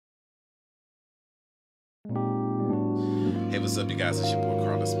Hey, what's up, you guys? It's your boy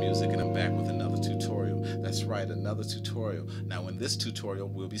KarlisMusik, and I'm back with another tutorial. That's right, another tutorial. Now, in this tutorial,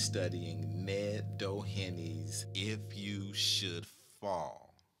 we'll be studying Ned Doheny's If You Should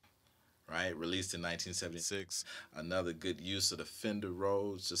Fall. Right, released in 1976. Another good use of the Fender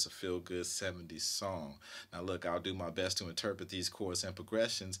Rhodes, just a feel-good 70s song. Now, look, I'll do my best to interpret these chords and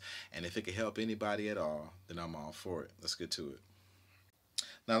progressions, and if it can help anybody at all, then I'm all for it. Let's get to it.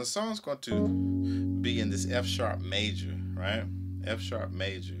 Now, the song's going to be in this F sharp major, right? F sharp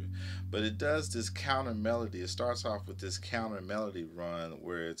major. But it does this counter melody. It starts off with this counter melody run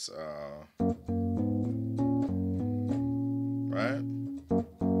where it's right?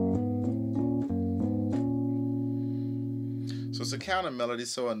 So it's a counter melody.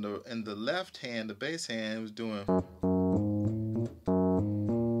 So in the left hand, the bass hand was doing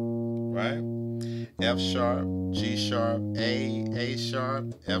right? F sharp, G sharp, A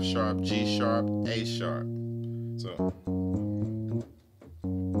sharp, F sharp, G sharp, A sharp. So,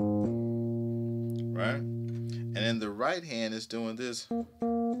 right? And then the right hand is doing this,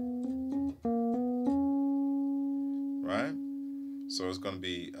 right? So it's going to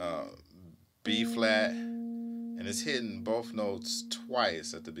be B flat, and it's hitting both notes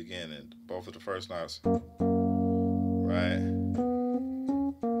twice at the beginning, both of the first notes, right?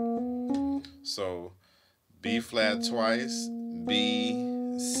 So B flat twice, B,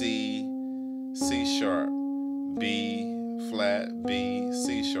 C, C sharp, B flat, B,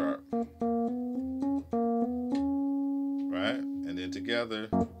 C sharp, right? And then together,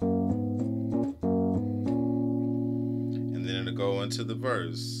 and then it'll go into the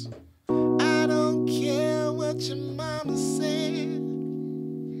verse. I don't care what your mama said,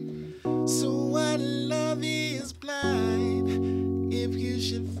 so what love is blind. If you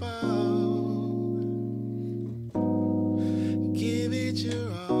should fall, give it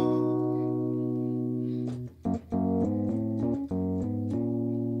your all.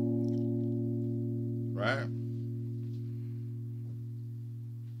 Right?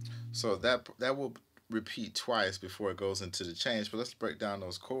 So that will repeat twice before it goes into the change, but let's break down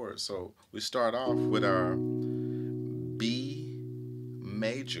those chords. So we start off with our B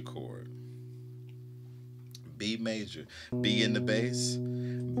major chord. B major. B in the bass,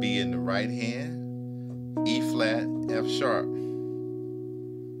 B in the right hand, E flat, F sharp.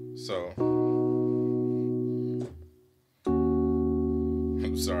 So,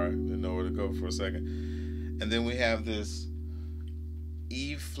 I'm sorry, didn't know where to go for a second. And then we have this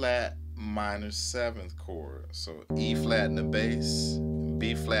E flat minor 7th chord. So E flat in the bass,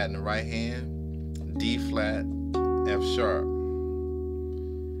 B flat in the right hand, D flat, F sharp.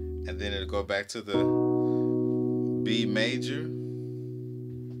 And then it'll go back to the B major,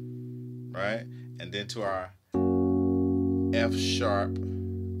 right? And then to our F sharp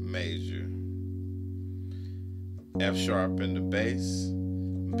major. F sharp in the bass,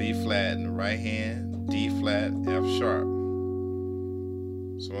 B flat in the right hand, D flat, F sharp.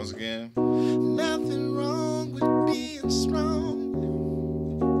 So once again, nothing wrong with being strong.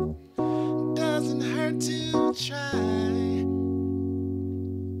 Doesn't hurt to try.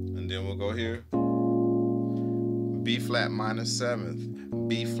 And then we'll go here. B flat minor 7th,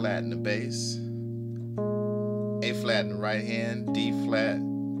 B flat in the bass, A flat in the right hand, D flat,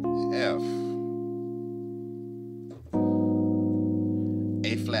 F.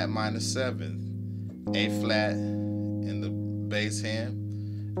 A flat minor 7th, A flat in the bass hand,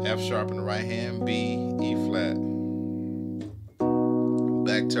 F sharp in the right hand, B, E flat.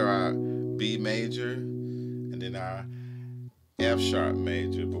 Back to our B major, and then our F sharp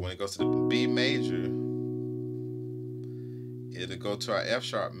major. But when it goes to the B major, it'll go to our F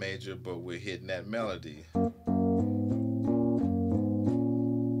sharp major, but we're hitting that melody.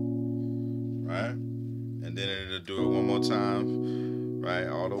 Right? And then it'll do it one more time, right,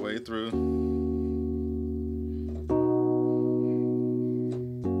 all the way through.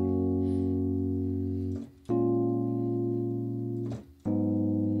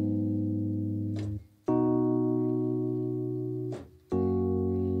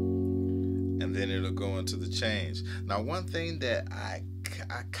 And then it'll go into the change. Now, one thing that I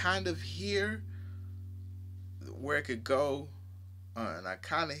kind of hear where it could go, and I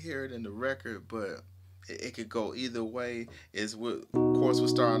kind of hear it in the record, but it could go either way, is of course we're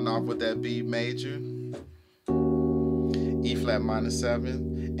starting off with that B major, E flat minor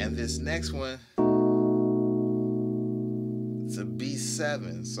 7, and this next one, it's a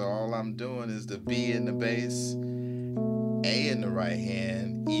B7. So all I'm doing is the B in the bass, A in the right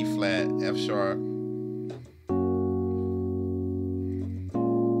hand, E flat, F sharp,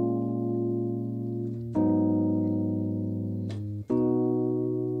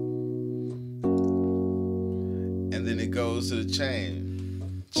 And then it goes to the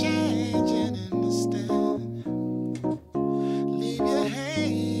change. Change and understand. Leave your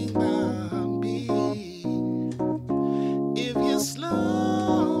hang by me. If you're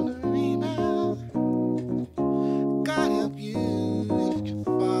slow to rebound, God help you if you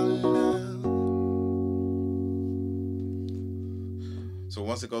fall in love. So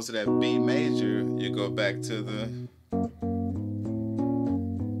once it goes to that B major, you go back to the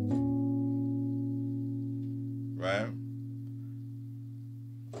right.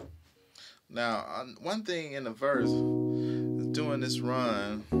 Now, one thing in the verse, doing this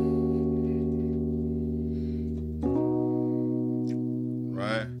run,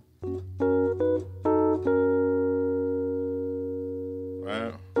 right?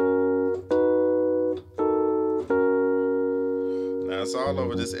 Right? Now it's all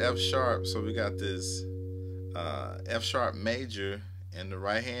over this F sharp, so we got this F sharp major in the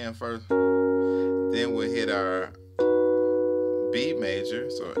right hand first. Then we'll hit our B major,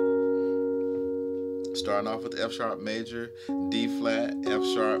 so starting off with F sharp major, D flat, F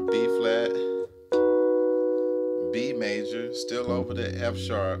sharp, B flat, B major, still over the F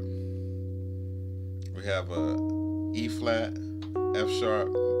sharp. We have a E flat, F sharp,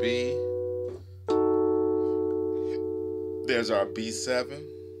 B. There's our B7,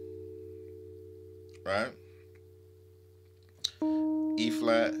 right? E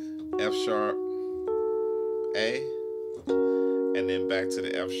flat, F sharp, A, and then back to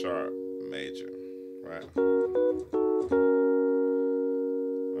the F sharp major. Right.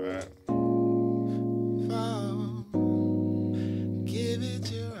 Right. Fall, give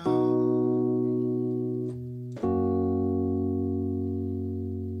it your all.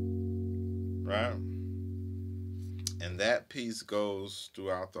 Right. And that piece goes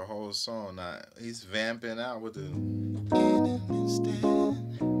throughout the whole song. Now he's vamping out with the.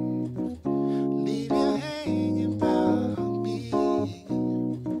 Leave you hanging by me.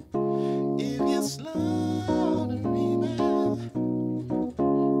 If you're slow to rebound,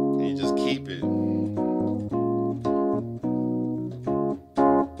 you just keep it.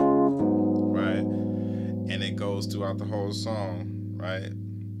 Right? And it goes throughout the whole song, right?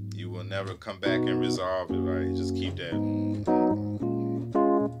 You will never come back and resolve it, right? You just keep that.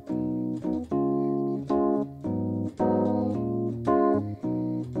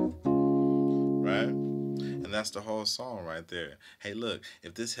 That's the whole song right there. Hey, look,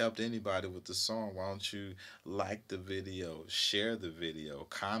 if this helped anybody with the song, why don't you like the video, share the video,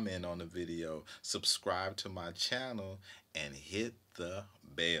 comment on the video, subscribe to my channel, and hit the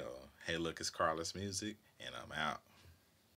bell. Hey, look, it's KarlisMusik, and I'm out.